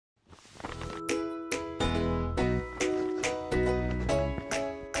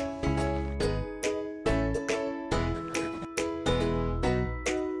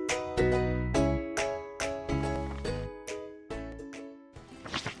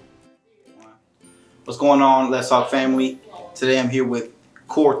What's going on, Let's Talk family? Today I'm here with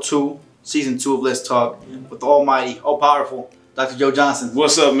Core 2, Season 2 of Let's Talk with the almighty, all-powerful Dr. Joe Johnson.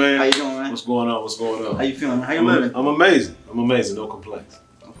 What's up, man? How you doing, man? What's going on? What's going on? How you feeling, man? How you living? I'm amazing. I'm amazing. No complaints.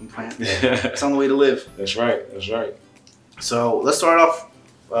 No complaints. It's on the way to live. That's right. That's right. So let's start off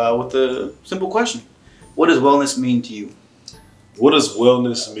with a simple question. What does wellness mean to you? What does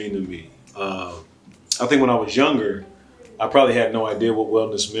wellness mean to me? I think when I was younger, I probably had no idea what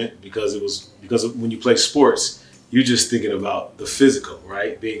wellness meant because when you play sports, you're just thinking about the physical,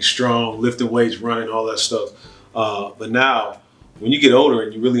 right? Being strong, lifting weights, running, all that stuff. But now, when you get older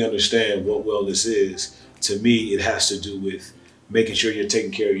and you really understand what wellness is, to me, it has to do with making sure you're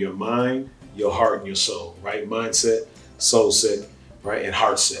taking care of your mind, your heart, and your soul, right? Mindset, soul set, right? And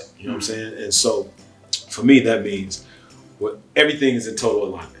heart set, you know what I'm saying? And so, for me, that means everything is in total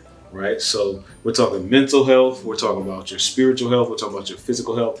alignment. Right? So we're talking mental health, we're talking about your spiritual health, we're talking about your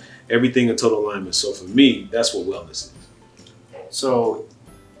physical health, everything in total alignment. So for me, that's what wellness is. So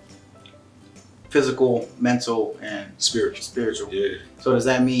physical, mental, and spiritual. Yeah. So does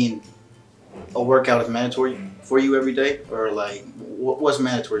that mean a workout is mandatory for you every day? Or like what's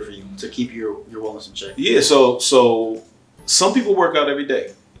mandatory for you to keep your wellness in check? Yeah, so some people work out every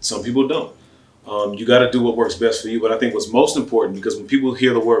day. Some people don't. You got to do what works best for you. But I think what's most important, because when people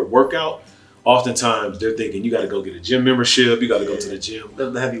hear the word workout, oftentimes they're thinking you got to go get a gym membership. You got to go to the gym.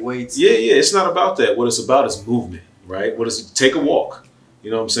 Lift the heavy weights. Yeah. It's not about that. What it's about is movement, right? What is take a walk.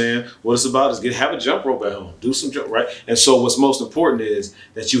 You know what I'm saying? What it's about is have a jump rope at home. Do some jump, right? And so what's most important is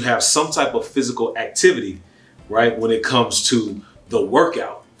that you have some type of physical activity, right? When it comes to the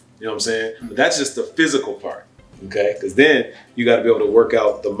workout. You know what I'm saying? But that's just the physical part, okay? Because then you got to be able to work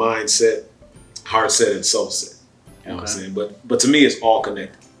out the mindset, heart set, and soul set. You know what I'm saying? But to me, it's all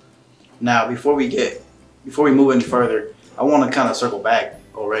connected. Now, before we move any further, I want to kind of circle back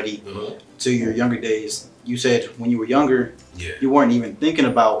already to your younger days. You said when you were younger, you weren't even thinking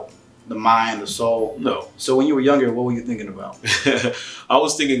about the mind, the soul. No. So when you were younger, what were you thinking about? I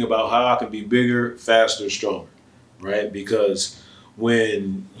was thinking about how I could be bigger, faster, stronger, right? Because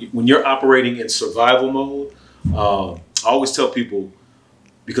when you're operating in survival mode, I always tell people,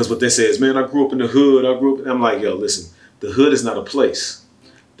 because what they say is, man, I grew up in the hood. I'm like, yo, listen, the hood is not a place.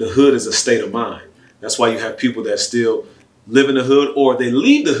 The hood is a state of mind. That's why you have people that still live in the hood, or they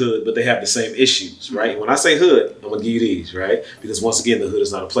leave the hood, but they have the same issues, right? When I say hood, I'm gonna give you these, right? Because once again, the hood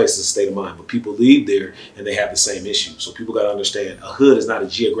is not a place, it's a state of mind. But people leave there and they have the same issues. So people gotta understand, a hood is not a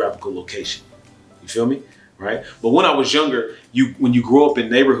geographical location. You feel me? Right? But when I was younger, when you grow up in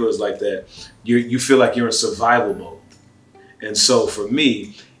neighborhoods like that, you feel like you're in survival mode. And so for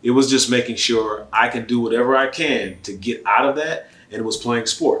me, it was just making sure I can do whatever I can to get out of that. And it was playing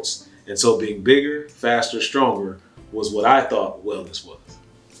sports. And so being bigger, faster, stronger was what I thought wellness was.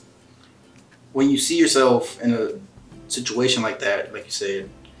 When you see yourself in a situation like that, like you said,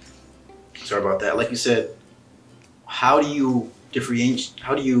 sorry about that, like you said, how do you differentiate,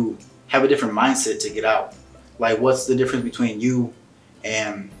 how do you have a different mindset to get out? Like, what's the difference between you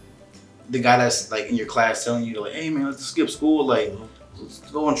and the guy that's like in your class telling you to, like, hey man, let's skip school, like let's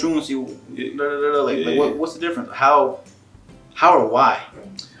go on truancy, what's the difference? How or why?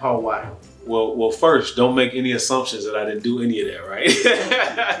 How or why? Well, first, don't make any assumptions that I didn't do any of that, right?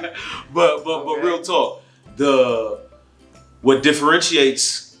 but real talk, what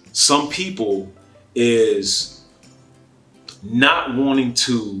differentiates some people is not wanting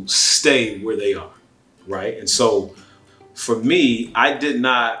to stay where they are, right? And so for me, I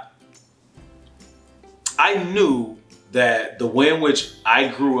knew that the way in which I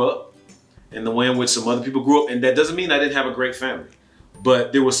grew up and the way in which some other people grew up, and that doesn't mean I didn't have a great family,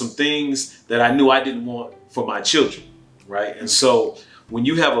 but there were some things that I knew I didn't want for my children, right? And so when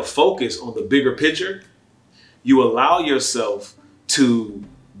you have a focus on the bigger picture, you allow yourself to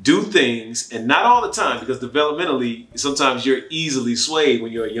do things, and not all the time, because developmentally, sometimes you're easily swayed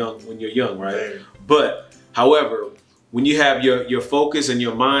when you're young, right? But however, when you have your focus and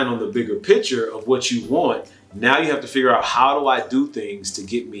your mind on the bigger picture of what you want, now you have to figure out, how do I do things to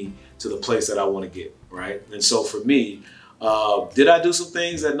get me to the place that I want to get, right? And so for me, did I do some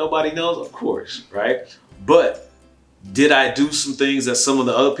things that nobody knows? Of course, right? But did I do some things that some of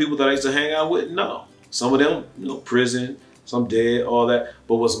the other people that I used to hang out with? No. Some of them, prison, some dead, all that.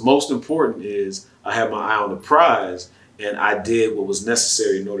 But what's most important is I had my eye on the prize, and I did what was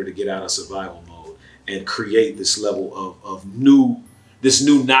necessary in order to get out of survival mode and create this level of new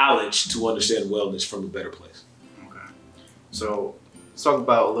knowledge to understand wellness from a better place. Okay. So let's talk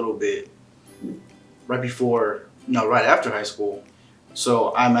about a little bit right after high school. So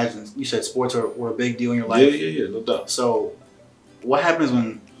I imagine you said sports were a big deal in your life. Yeah, no doubt. So what happens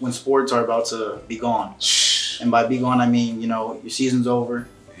when when sports are about to be gone, and by be gone I mean, you know, your season's over.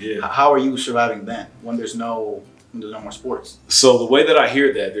 Yeah. How are you surviving then when there's no more sports? So the way that I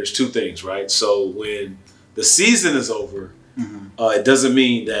hear that, there's two things, right? So when the season is over, it doesn't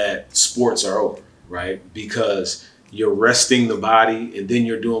mean that sports are over, right? Because you're resting the body and then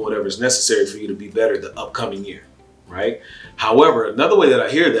you're doing whatever is necessary for you to be better the upcoming year, right? However, another way that I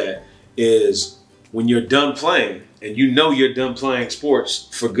hear that is when you're done playing and you know you're done playing sports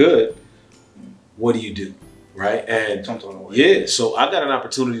for good, what do? Right? And yeah, so I got an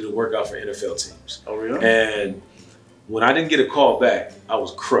opportunity to work out for NFL teams. Oh, really? And when I didn't get a call back, I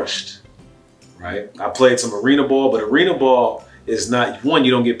was crushed, right? I played some arena ball, but arena ball is not, one,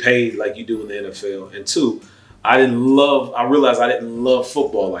 you don't get paid like you do in the NFL. And two, I realized I didn't love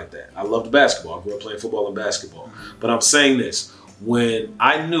football like that. I loved basketball. I grew up playing football and basketball. But I'm saying this, when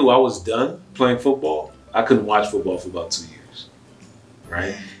I knew I was done playing football, I couldn't watch football for about 2 years,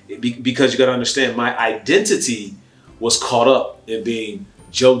 right? Because you got to understand, my identity was caught up in being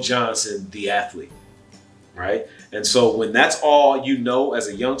Joe Johnson, the athlete, right? And so when that's all you know as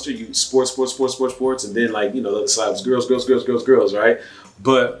a youngster, you sports, and then, like, you know, the other side was girls, right?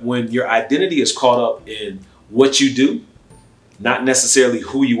 But when your identity is caught up in what you do, not necessarily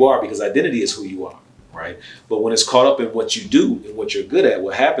who you are, because identity is who you are, right? But when it's caught up in what you do and what you're good at,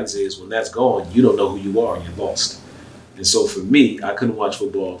 what happens is when that's gone, you don't know who you are and you're lost. And so for me, I couldn't watch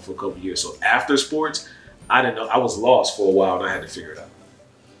football for a couple of years. So after sports, I didn't know. I was lost for a while and I had to figure it out.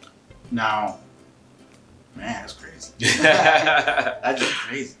 Now, man, that's crazy. That's just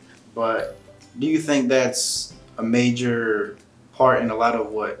crazy. But do you think that's a major part in a lot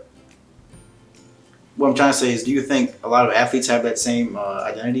of what I'm trying to say is, do you think a lot of athletes have that same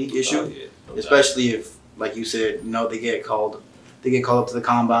identity issue? Oh, yeah, no Especially if, like you said, you know, they get called up to the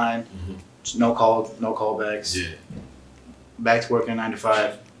combine, no callbacks. Yeah. Back to working 9 to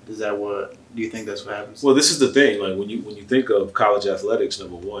 5. Do you think that's what happens? Well, this is the thing. Like when you think of college athletics,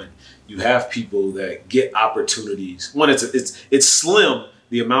 number one, you have people that get opportunities. One, it's slim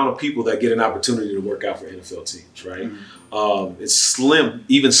the amount of people that get an opportunity to work out for NFL teams, right? It's slim,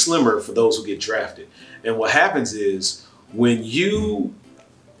 even slimmer for those who get drafted. And what happens is when you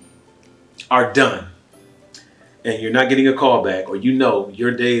are done and you're not getting a call back, or you know your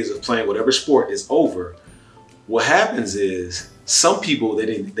days of playing whatever sport is over, what happens is some people, they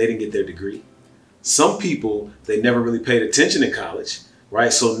didn't get their degree. Some people, they never really paid attention in college,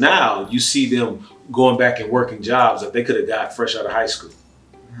 right? So now you see them going back and working jobs that they could have got fresh out of high school,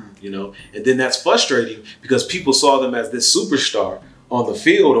 you know? And then that's frustrating because people saw them as this superstar on the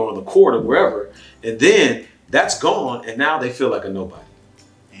field or on the court or wherever. And then that's gone and now they feel like a nobody.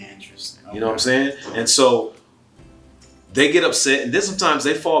 Interesting. You know what I'm saying? And so they get upset, and then sometimes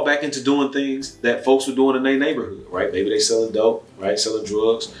they fall back into doing things that folks were doing in their neighborhood, right? Maybe they selling dope, right? Selling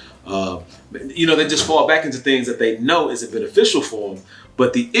drugs. You know, they just fall back into things that they know isn't beneficial for them.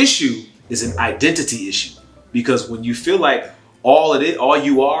 But the issue is an identity issue, because when you feel like all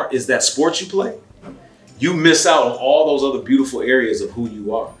you are is that sport you play, you miss out on all those other beautiful areas of who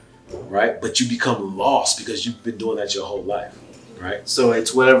you are, right? But you become lost because you've been doing that your whole life, right? So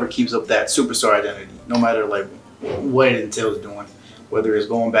it's whatever keeps up that superstar identity, no matter like what it entails doing, whether it's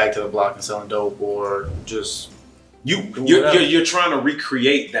going back to the block and selling dope or just you're trying to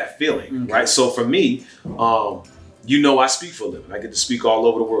recreate that feeling, right? So for me, you know, I speak for a living. I get to speak all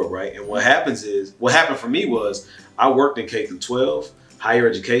over the world, right? And what happened for me was I worked in K through 12, higher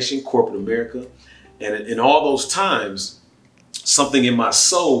education, corporate America, and in all those times, something in my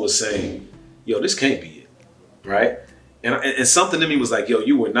soul was saying, "Yo, this can't be it," right? And something in me was like, "Yo,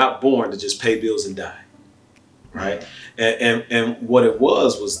 you were not born to just pay bills and die." Right. And what it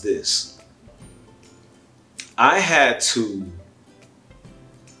was this. I had to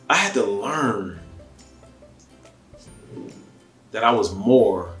learn that I was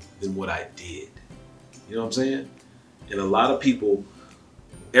more than what I did. You know what I'm saying? And a lot of people,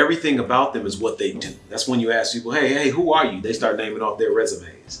 everything about them is what they do. That's when you ask people, hey, who are you? They start naming off their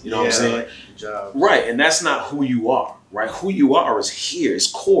resumes. You know what I'm saying? Like job. Right. And that's not who you are, right? Who you are is here.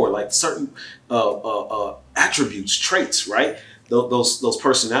 It's core, like certain attributes, traits, right? Those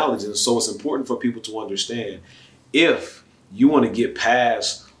personalities. And so it's important for people to understand, if you want to get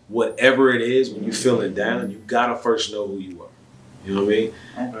past whatever it is when you're feeling down, you gotta first know who you are. You know what I mean?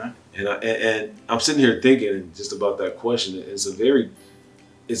 Okay. And I'm sitting here thinking just about that question. It's a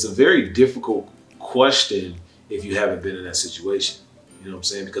very difficult question if you haven't been in that situation. You know what I'm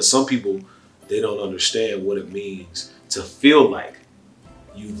saying? Because some people, they don't understand what it means to feel like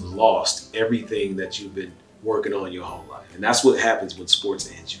you've lost everything that you've been working on your whole life. And that's what happens when sports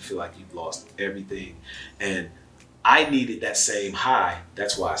ends. You feel like you've lost everything. And I needed that same high.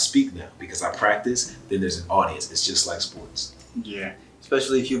 That's why I speak now, because I practice, then there's an audience. It's just like sports. Yeah.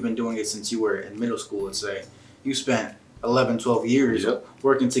 Especially if you've been doing it since you were in middle school, let's say. You spent 11, 12 years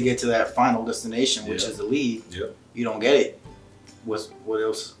working to get to that final destination, which is the league. Yep. You don't get it. What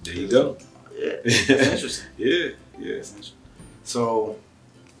else? There you go. Yeah. That's interesting. Yeah. So,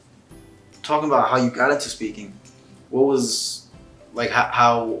 talking about how you got into speaking, what was, like,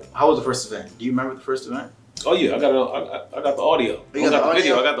 how was the first event? Do you remember the first event? Oh yeah, I got the audio. I got the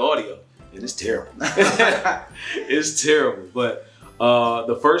video. I got the audio, and it's terrible. It's terrible. But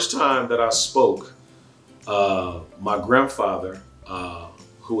the first time that I spoke, my grandfather,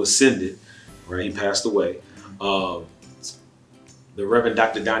 who ascended, right, he passed away. The Reverend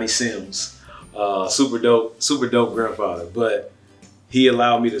Dr. Donnie Sims, super dope grandfather. But he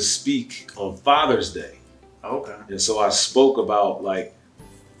allowed me to speak on Father's Day. Okay. And so I spoke about like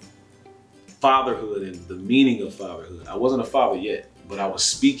fatherhood and the meaning of fatherhood. I wasn't a father yet, but I was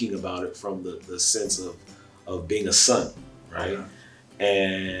speaking about it from the sense of being a son, right? Okay.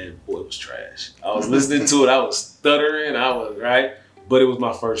 And boy, it was trash. I was listening to it, I was stuttering, right? But it was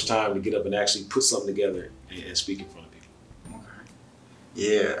my first time to get up and actually put something together and speak in front of people. Okay.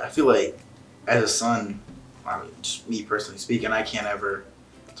 Yeah, I feel like as a son, I mean, just me personally speaking, I can't ever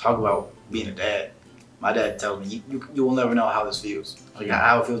talk about being a dad. My dad tells me, you will never know how this feels, like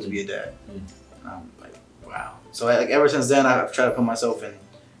how it feels to be a dad. And I'm like, wow. So like ever since then, I've tried to put myself in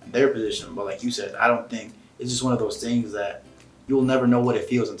their position. But like you said, I don't think it's just one of those things that you'll never know what it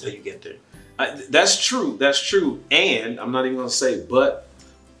feels until you get there. That's true. That's true. And I'm not even going to say, but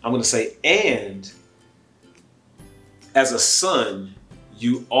I'm going to say, and as a son,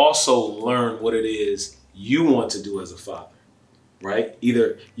 you also learn what it is you want to do as a father. Right?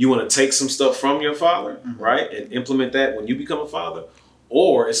 Either you want to take some stuff from your father, right, and implement that when you become a father,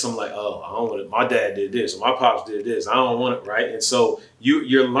 or it's something like, oh, I don't want it. My dad did this, or my pops did this. I don't want it, right? And so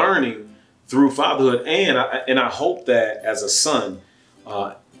you're learning through fatherhood, and I hope that as a son,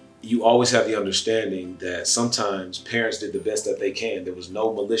 you always have the understanding that sometimes parents did the best that they can. There was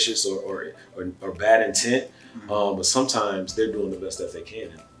no malicious or bad intent, but sometimes they're doing the best that they can.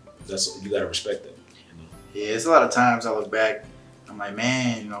 And that's, you got to respect them. You know? Yeah, it's a lot of times I look back. I'm like,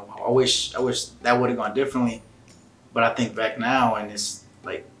 man, you know, I wish that would have gone differently. But I think back now, and it's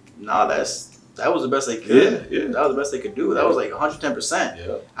like, no, that was the best they could. Yeah. That was the best they could do. That was like 110%.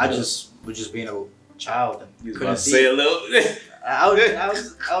 Yeah. I just was just being a child and you couldn't see a little. I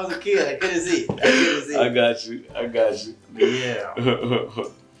was a kid. I couldn't see. I got you. Yeah.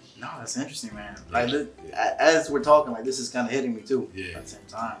 No, that's interesting, man. Like as we're talking, like this is kind of hitting me too. Yeah. At the same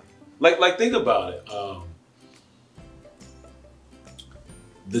time. Like think about it.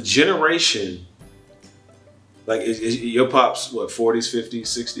 The generation, like is your pops, what, 40s, 50s,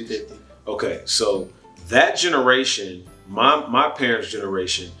 60s? 50. Okay, so that generation, my parents'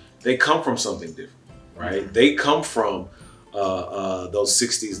 generation, they come from something different, right? They come from those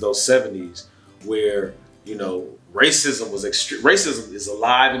 60s, those 70s, where, you know, racism was extreme. Racism is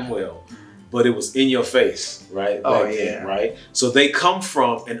alive and well, but it was in your face, right? Oh, yeah. Then, right? So they come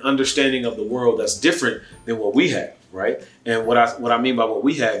from an understanding of the world that's different than what we have. Right, and what I mean by what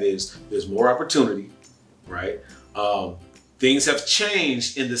we have is there's more opportunity, right? Things have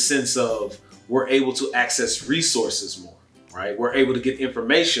changed in the sense of we're able to access resources more, right? We're able to get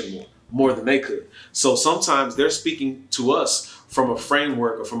information more than they could. So sometimes they're speaking to us from a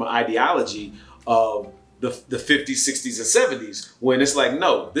framework or from an ideology of the 50s, 60s, and 70s, when it's like,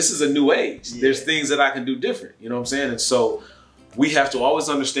 no, this is a new age. Yeah. There's things that I can do different. You know what I'm saying? And so we have to always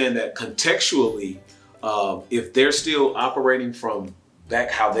understand that contextually. If they're still operating from back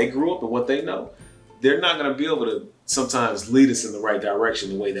how they grew up and what they know, they're not going to be able to sometimes lead us in the right direction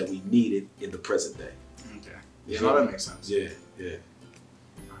the way that we need it in the present day. Okay. Yeah, no, that makes sense. Yeah.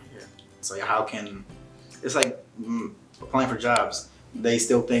 It's like, how can, it's like applying for jobs. They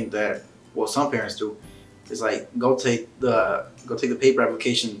still think that, well, some parents do. It's like, go take the paper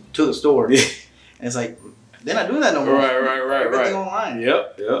application to the store. Yeah. And it's like, they're not doing that no more. Right. Everything online.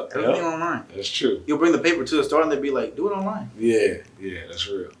 Yep. Everything online. That's true. You'll bring the paper to the store and they'll be like, do it online. Yeah, that's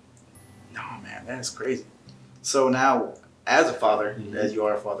real. No, man, that's crazy. So now, as a father, as you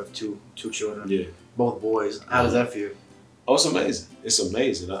are a father of two children, both boys, how does that feel? Oh, it's amazing. It's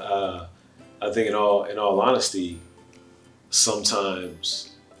amazing. I think in all honesty,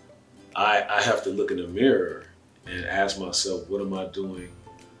 sometimes I have to look in the mirror and ask myself, what am I doing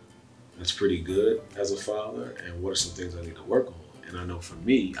that's pretty good as a father, and what are some things I need to work on? And I know for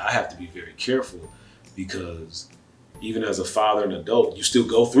me, I have to be very careful, because even as a father and adult, you still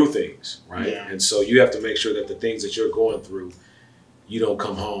go through things, right? Yeah. And so you have to make sure that the things that you're going through, you don't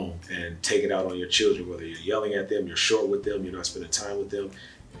come home and take it out on your children, whether you're yelling at them, you're short with them, you're not spending time with them.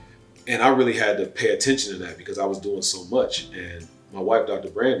 And I really had to pay attention to that because I was doing so much. And my wife, Dr.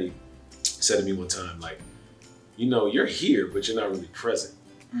 Brandy, said to me one time, like, you know, you're here, but you're not really present,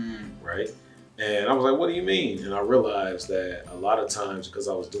 right? And I was like, what do you mean? And I realized that a lot of times, because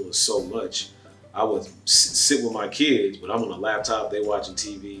I was doing so much, I would sit with my kids, but I'm on a laptop, they watching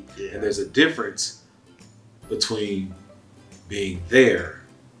TV, and there's a difference between being there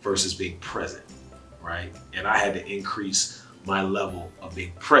versus being present, right? And I had to increase my level of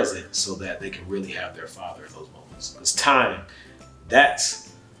being present so that they can really have their father in those moments. Because time,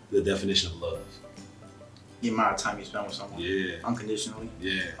 that's the definition of love. The amount of time you spend with someone. Yeah. Unconditionally.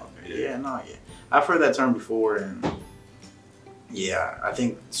 Yeah. Okay. Yeah. I've heard that term before, and yeah, I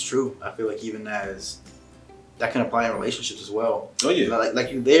think it's true. I feel like even as that can apply in relationships as well. Oh yeah.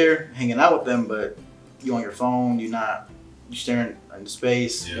 Like you're there hanging out with them, but you on your phone, you staring into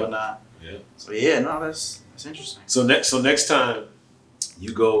space, whatnot. Yeah. So yeah, no, that's interesting. So next time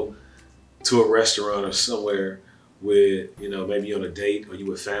you go to a restaurant or somewhere with, you know, maybe you're on a date or you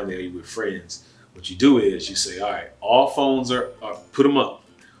with family or you with friends, what you do is you say, all right, all phones are put them up.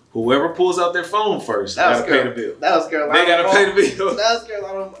 Whoever pulls out their phone first gotta pay the bill. That was Carolina. They gotta pay the bill. That was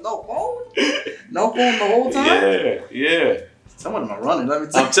Carolina. No phone? No phone the whole time? Yeah. Some of them are running, let me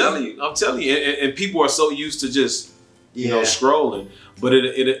tell you. I'm telling you. And people are so used to just, you know, scrolling. But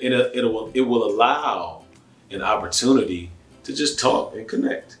it will allow an opportunity to just talk and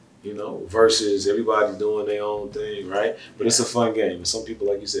connect, you know, versus everybody doing their own thing, right? But it's a fun game. And some people,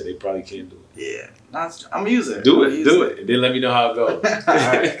 like you said, they probably can't do it. Yeah. I'm gonna use it. Do it. And then let me know how it goes.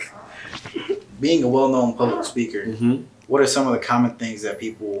 Right. Being a well-known public speaker, what are some of the common things that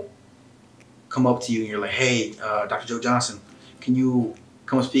people come up to you and you're like, hey, Dr. Joe Johnson, can you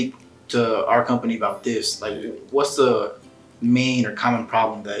come and speak to our company about this? Like, what's the main or common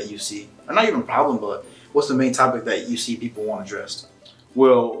problem that you see? Or not even problem, but what's the main topic that you see people want addressed?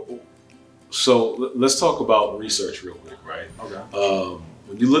 Well, so let's talk about research real quick, right? Okay.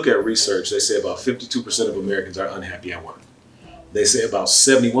 When you look at research, they say about 52% of Americans are unhappy at work. They say about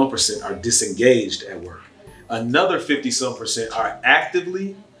 71% are disengaged at work. Another 50-some% are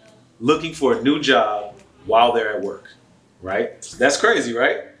actively looking for a new job while they're at work, right? That's crazy,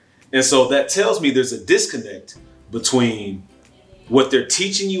 right? And so that tells me there's a disconnect between what they're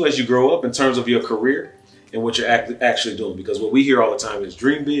teaching you as you grow up in terms of your career and what you're actually doing. Because what we hear all the time is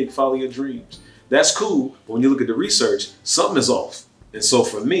dream big, follow your dreams. That's cool, but when you look at the research, something is off. And so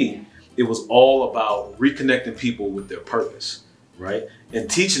for me, it was all about reconnecting people with their purpose, right? And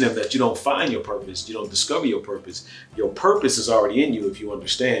teaching them that you don't find your purpose, you don't discover your purpose. Your purpose is already in you if you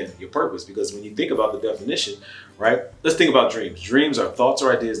understand your purpose. Because when you think about the definition, right? Let's think about dreams. Dreams are thoughts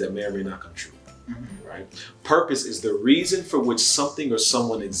or ideas that may or may not come true, right? Purpose is the reason for which something or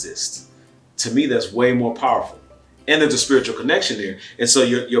someone exists. To me, that's way more powerful. And there's a spiritual connection there. And so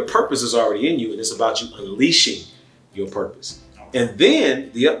your purpose is already in you, and it's about you unleashing your purpose. And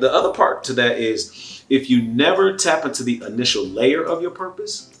then the other part to that is, if you never tap into the initial layer of your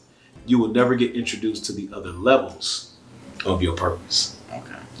purpose, you will never get introduced to the other levels of your purpose.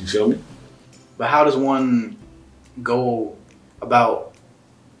 Okay. You feel me? But how does one go about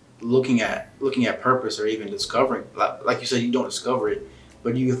looking at purpose or even discovering? Like you said, you don't discover it,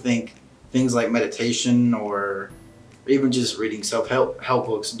 but do you think things like meditation or even just reading self-help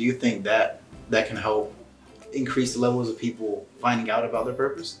books, do you think that can help increase the levels of people finding out about their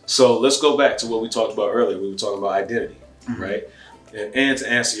purpose? So let's go back to what we talked about earlier. We were talking about identity, right? And to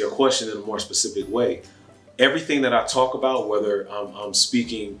answer your question in a more specific way, everything that I talk about, whether I'm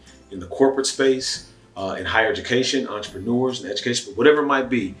speaking in the corporate space, in higher education, entrepreneurs, and education, but whatever it might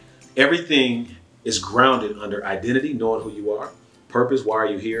be, everything is grounded under identity, knowing who you are, purpose, why are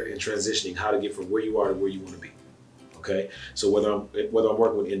you here, and transitioning, how to get from where you are to where you want to be. Okay, so whether I'm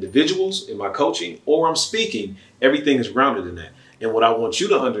working with individuals in my coaching or I'm speaking, everything is grounded in that. And what I want you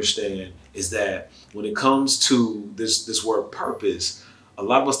to understand is that when it comes to this word purpose, a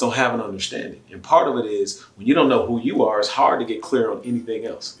lot of us don't have an understanding. And part of it is when you don't know who you are, it's hard to get clear on anything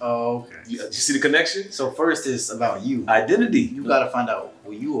else. Oh, okay. You see the connection? So first it's about you. Identity. You got to find out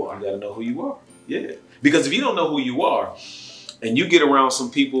who you are. You got to know who you are. Yeah. Because if you don't know who you are and you get around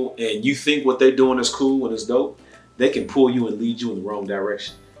some people and you think what they're doing is cool and it's dope, they can pull you and lead you in the wrong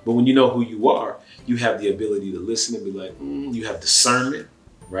direction. But when you know who you are, you have the ability to listen and be like, you have discernment,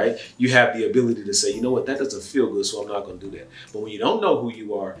 right? You have the ability to say, you know what, that doesn't feel good, so I'm not going to do that. But when you don't know who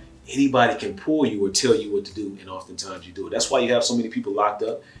you are, anybody can pull you or tell you what to do, and oftentimes you do it. That's why you have so many people locked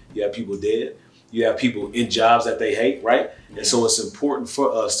up. You have people dead. You have people in jobs that they hate, right? And so it's important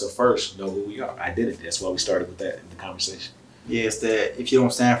for us to first know who we are. Identity. That's why we started with that in the conversation. Yeah, it's that if you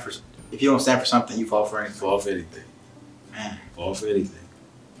don't stand for something, you fall for anything. Fall for anything. Man, Fall for anything.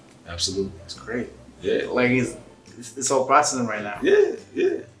 Absolutely. that's great. Yeah. Like it's all processing right now. Yeah.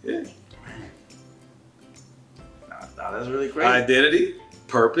 Nah, that's really great. Identity,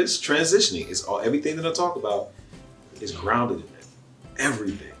 purpose, transitioning. It's all, everything that I talk about is grounded in that.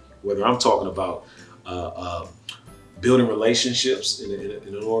 Everything. Whether I'm talking about building relationships in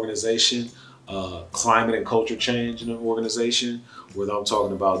an organization, climate and culture change in an organization, whether I'm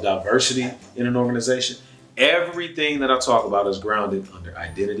talking about diversity in an organization, everything that I talk about is grounded under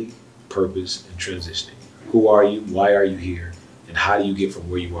identity, purpose, and transitioning. Who are you? Why are you here? And how do you get from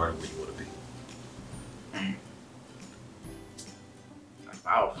where you are to where you want to be?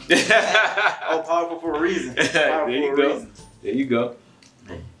 Powerful. Oh, powerful for a reason. There you go. There you go.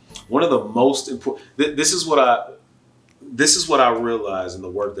 One of the most important. This is what I realize in the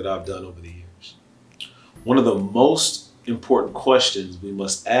work that I've done over the years. One of the most important questions we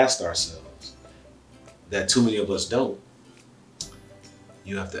must ask ourselves, that too many of us don't.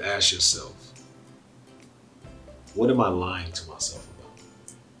 You have to ask yourself, what am I lying to myself about?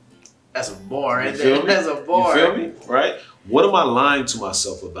 That's a bar right You there. feel me? That's a bar. You feel me? Right? What am I lying to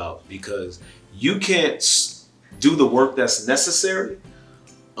myself about? Because you can't do the work that's necessary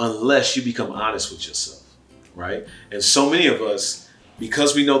unless you become honest with yourself, right? And so many of us,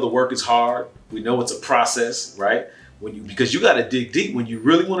 because we know the work is hard, we know it's a process, right? Because you got to dig deep when you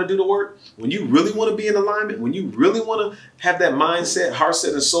really want to do the work, when you really want to be in alignment, when you really want to have that mindset, heart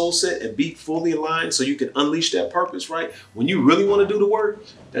set, and soul set, and be fully aligned so you can unleash that purpose, right? When you really want to do the work,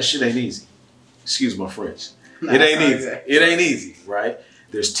 that shit ain't easy. Excuse my French. Nah, it ain't easy. exactly. It ain't easy, right?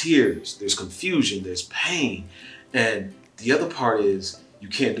 There's tears, there's confusion, there's pain. And the other part is you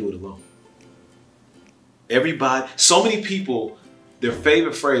can't do it alone. Everybody, so many people, their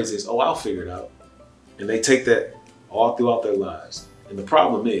favorite phrase is, oh, I'll figure it out. And they take that all throughout their lives. And the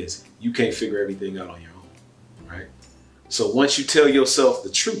problem is you can't figure everything out on your own, right? So once you tell yourself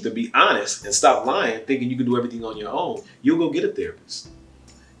the truth and be honest and stop lying, thinking you can do everything on your own, you'll go get a therapist.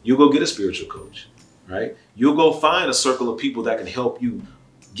 You'll go get a spiritual coach, right? You'll go find a circle of people that can help you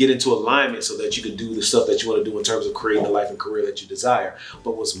get into alignment so that you can do the stuff that you want to do in terms of creating the life and career that you desire.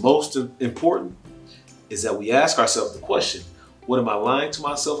 But what's most important is that we ask ourselves the question, what am I lying to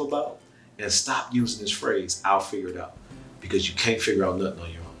myself about? And stop using this phrase, I'll figure it out. Because you can't figure out nothing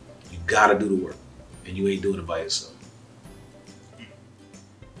on your own. You gotta do the work. And you ain't doing it by yourself.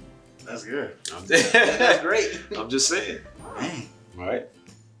 That's good. That's great. I'm just saying. Man. Right?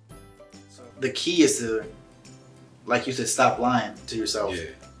 The key is to, like you said, stop lying to yourself. Yeah.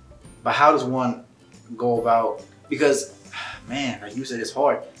 But how does one go about, because, man, like you said, it's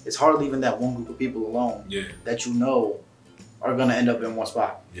hard. It's hard leaving that one group of people alone that you know are gonna end up in one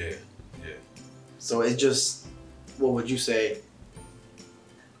spot. Yeah. So it's just, what would you say?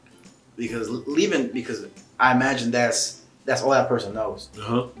 Because I imagine that's all that person knows.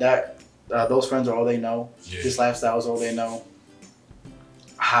 That those friends are all they know. This lifestyle is all they know.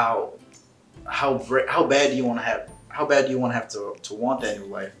 How bad do you want to have? How bad do you want to have to want that in your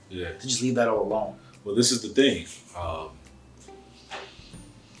life? Yeah. To just leave that all alone. Well, this is the thing.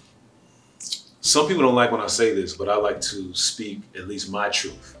 Some people don't like when I say this, but I like to speak at least my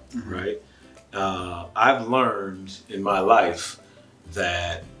truth, right? I've learned in my life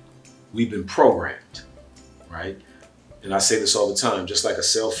that we've been programmed, right? And I say this all the time, just like a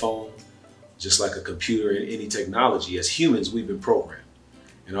cell phone, just like a computer and any technology, as humans, we've been programmed.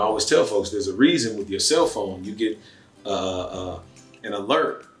 And I always tell folks, there's a reason with your cell phone, you get an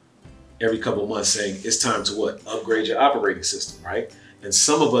alert every couple of months saying it's time to what? Upgrade your operating system, right? And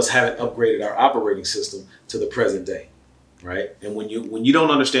some of us haven't upgraded our operating system to the present day, right? And when you don't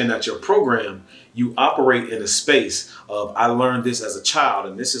understand that you're programmed, you operate in a space of, I learned this as a child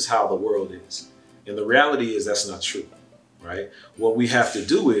and this is how the world is. And the reality is that's not true, right? What we have to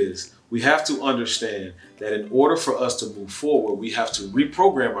do is we have to understand that in order for us to move forward, we have to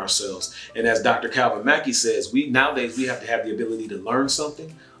reprogram ourselves. And as Dr. Calvin Mackey says, nowadays we have to have the ability to learn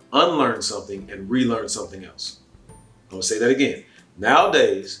something, unlearn something, and relearn something else. I'm gonna say that again.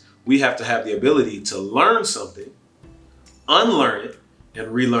 Nowadays, we have to have the ability to learn something, unlearn it,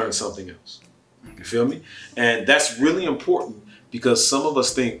 and relearn something else. You feel me? And that's really important because some of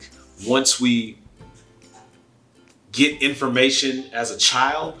us think once we get information as a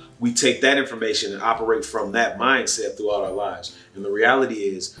child, we take that information and operate from that mindset throughout our lives. And the reality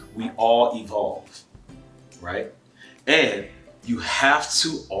is we all evolve, right? And you have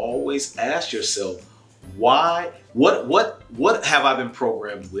to always ask yourself, why, what have I been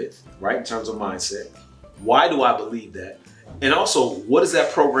programmed with, right? In terms of mindset, why do I believe that? And also, what is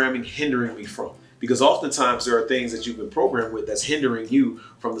that programming hindering me from? Because oftentimes there are things that you've been programmed with that's hindering you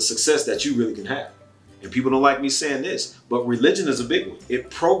from the success that you really can have. And people don't like me saying this, but religion is a big one. It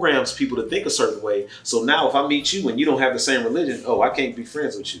programs people to think a certain way. So now if I meet you and you don't have the same religion, oh, I can't be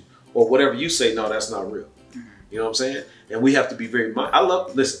friends with you. Or whatever you say, no, that's not real. You know what I'm saying? And we have to be very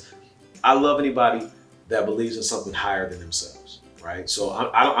mindful. I love anybody that believes in something higher than themselves, right? So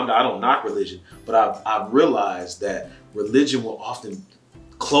I don't knock religion, but I've realized that religion will often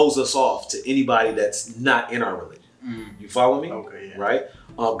close us off to anybody that's not in our religion. You follow me? Okay, yeah. Right?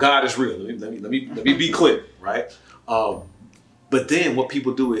 God is real. Let me be clear, right? But then what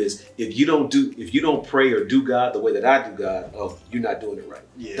people do is if you don't pray or do God the way that I do God, oh, you're not doing it right.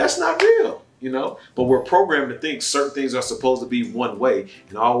 Yeah. That's not real, you know? But we're programmed to think certain things are supposed to be one way.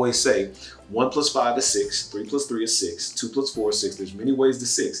 And I always say 1 + 5 is 6, 3 + 3 is 6, 2 + 4 is 6. There's many ways to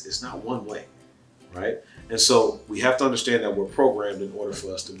 6. It's not one way, right? And so we have to understand that we're programmed in order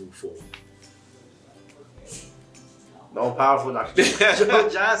for us to move forward. The all powerful Dr. Joe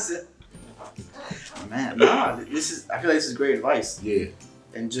Johnson. Man, nah, I feel like this is great advice. Yeah.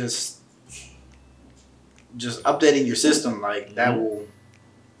 And just updating your system like that will,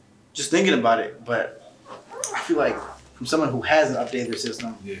 just thinking about it, but I feel like from someone who hasn't updated their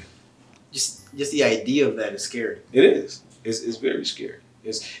system, yeah, just the idea of that is scary. It is. It's very scary.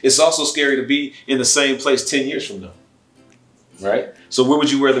 It's also scary to be in the same place 10 years from now. Right? So where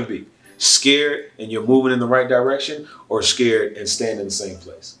would you rather be? Scared and you're moving in the right direction, or scared and staying in the same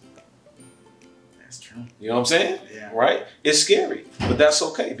place? That's true. You know what I'm saying? Yeah. Right? It's scary, but that's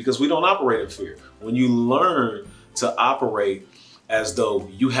okay because we don't operate in fear. When you learn to operate as though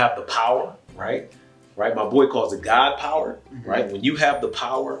you have the power, right? Right? My boy calls it God power, right? When you have the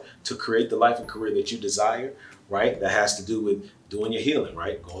power to create the life and career that you desire, right? That has to do with doing your healing,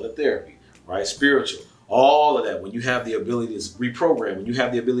 right? Going to therapy, right? Spiritual. All of that, when you have the ability to reprogram, when you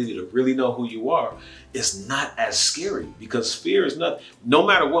have the ability to really know who you are, it's not as scary because fear is not, no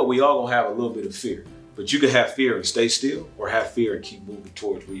matter what, we all gonna have a little bit of fear. But you can have fear and stay still, or have fear and keep moving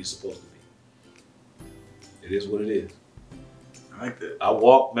towards where you're supposed to be. It is what it is. I like that. I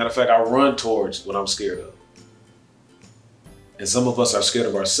walk, matter of fact, I run towards what I'm scared of. And some of us are scared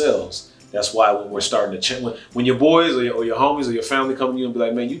of ourselves. That's why when we're starting to change, when your boys or your homies or your family come to you and be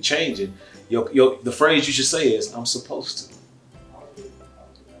like, man, you changing. The phrase you should say is, I'm supposed to.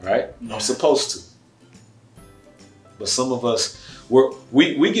 Right? Yeah. I'm supposed to. But some of us,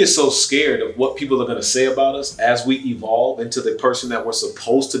 we get so scared of what people are going to say about us as we evolve into the person that we're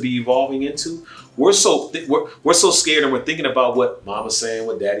supposed to be evolving into. We're so scared, and we're thinking about what mama's saying,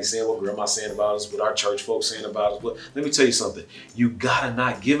 what daddy's saying, what grandma's saying about us, what our church folks saying about us. Let me tell you something. You gotta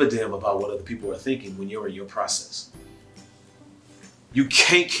not give a damn about what other people are thinking when you're in your process. You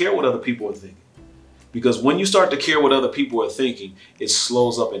can't care what other people are thinking. Because when you start to care what other people are thinking, it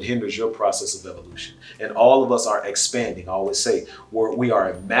slows up and hinders your process of evolution. And all of us are expanding. I always say we are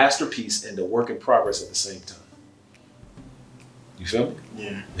a masterpiece and a work in progress at the same time. You feel me?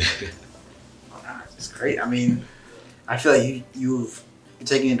 Yeah. It's great. I mean, I feel like you're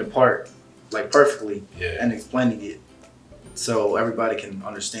taking it apart like perfectly, yeah, and explaining it so everybody can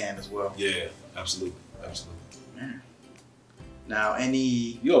understand as well. Yeah, absolutely. Absolutely. Yeah. Now,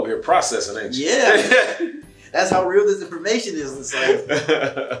 you over here processing, ain't you? Yeah. That's how real this information is. It's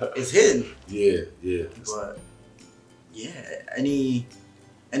like, it's hidden. Yeah, yeah. But yeah, any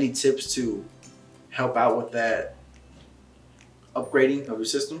tips to help out with that upgrading of your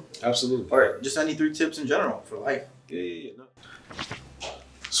system? Absolutely. Or just any 3 tips in general for life? Yeah. No.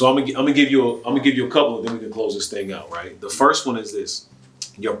 So I'm gonna give you a couple, and then we can close this thing out. Right. The first one is this: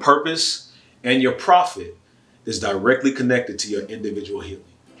 your purpose and your profit is directly connected to your individual healing,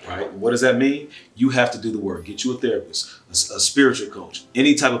 right? What does that mean? You have to do the work. Get you a therapist, a spiritual coach,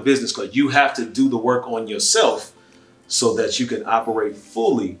 any type of business coach. You have to do the work on yourself so that you can operate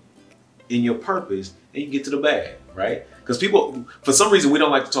fully in your purpose and you get to the bag, right? Because people, for some reason, we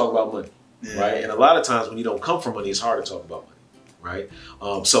don't like to talk about money, right? And a lot of times when you don't come from money, it's hard to talk about money. Right?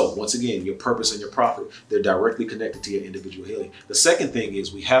 So once again, your purpose and your profit, they're directly connected to your individual healing. The second thing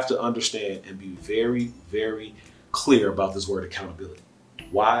is we have to understand and be very, very clear about this word accountability.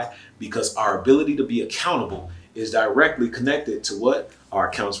 Why? Because our ability to be accountable is directly connected to what? Our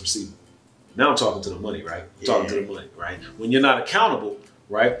accounts receivable. Now I'm talking to the money, right? I'm talking to the money, right? When you're not accountable,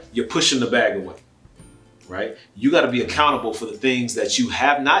 right, you're pushing the bag away. Right? You got to be accountable for the things that you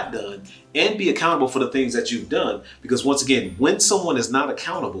have not done and be accountable for the things that you've done. Because once again, when someone is not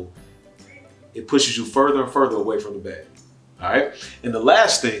accountable, it pushes you further and further away from the bag. All right. And the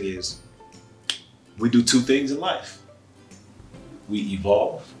last thing is we do 2 things in life. We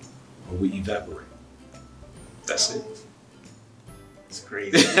evolve or we evaporate. That's it. It's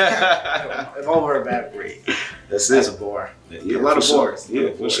crazy. If all were bad, great. That's a bore. Yeah, a lot of bores.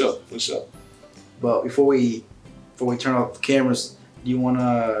 Yeah, for sure. But before we turn off the cameras, do you want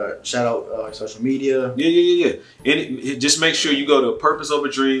to shout out social media? Yeah. And just make sure you go to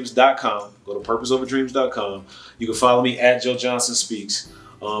purposeoverdreams.com. Go to purposeoverdreams.com. You can follow me at Joe Johnson Speaks.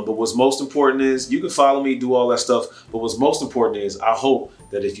 But what's most important is you can follow me, do all that stuff. But what's most important is I hope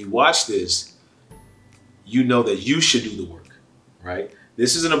that if you watch this, you know that you should do the work, right?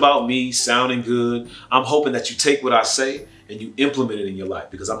 This isn't about me sounding good. I'm hoping that you take what I say and you implement it in your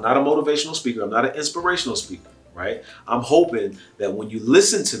life, because I'm not a motivational speaker. I'm not an inspirational speaker, right? I'm hoping that when you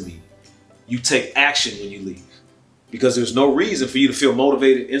listen to me, you take action when you leave, because there's no reason for you to feel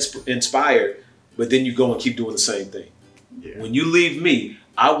motivated, inspired, but then you go and keep doing the same thing. Yeah. When you leave me,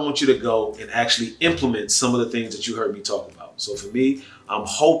 I want you to go and actually implement some of the things that you heard me talk about. So for me, I'm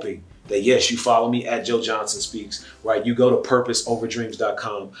hoping that yes, you follow me at Joe Johnson Speaks, right? You go to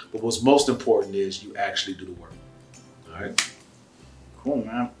purposeoverdreams.com. But what's most important is you actually do the work. All right? Cool,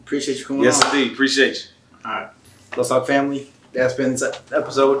 man. Appreciate you coming on. Yes, indeed. Appreciate you. All right. Let's Talk family. That's been this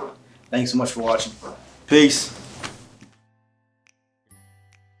episode. Thanks so much for watching. Peace.